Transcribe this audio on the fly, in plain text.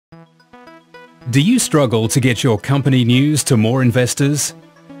Do you struggle to get your company news to more investors?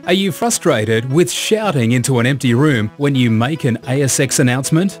 Are you frustrated with shouting into an empty room when you make an ASX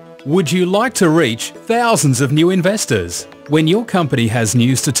announcement? Would you like to reach thousands of new investors? When your company has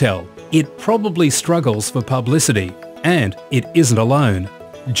news to tell, it probably struggles for publicity, and it isn't alone.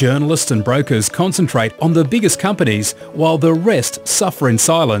 Journalists and brokers concentrate on the biggest companies while the rest suffer in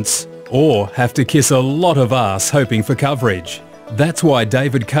silence or have to kiss a lot of ass hoping for coverage. That's why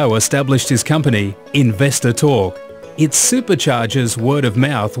David Coe established his company, Investor Talk. It supercharges word of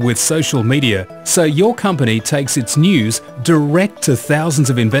mouth with social media, so your company takes its news direct to thousands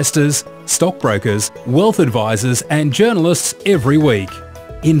of investors, stockbrokers, wealth advisors and journalists every week.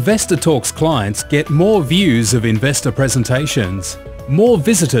 Investor Talk's clients get more views of investor presentations, more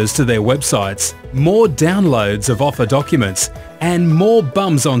visitors to their websites, more downloads of offer documents, and more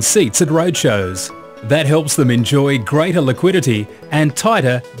bums on seats at roadshows. That helps them enjoy greater liquidity and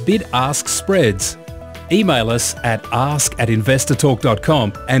tighter bid-ask spreads. Email us at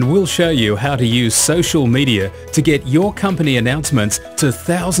ask@investortalk.com and we'll show you how to use social media to get your company announcements to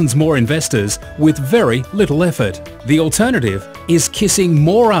thousands more investors with very little effort. The alternative is kissing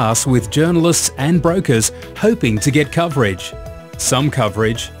more ass with journalists and brokers hoping to get coverage. Some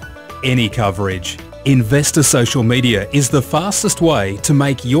coverage, any coverage. Investor social media is the fastest way to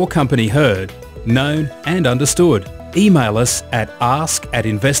make your company heard, known and understood. Email us at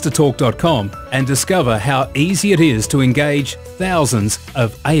ask@investortalk.com and discover how easy it is to engage thousands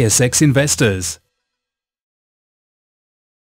of ASX investors.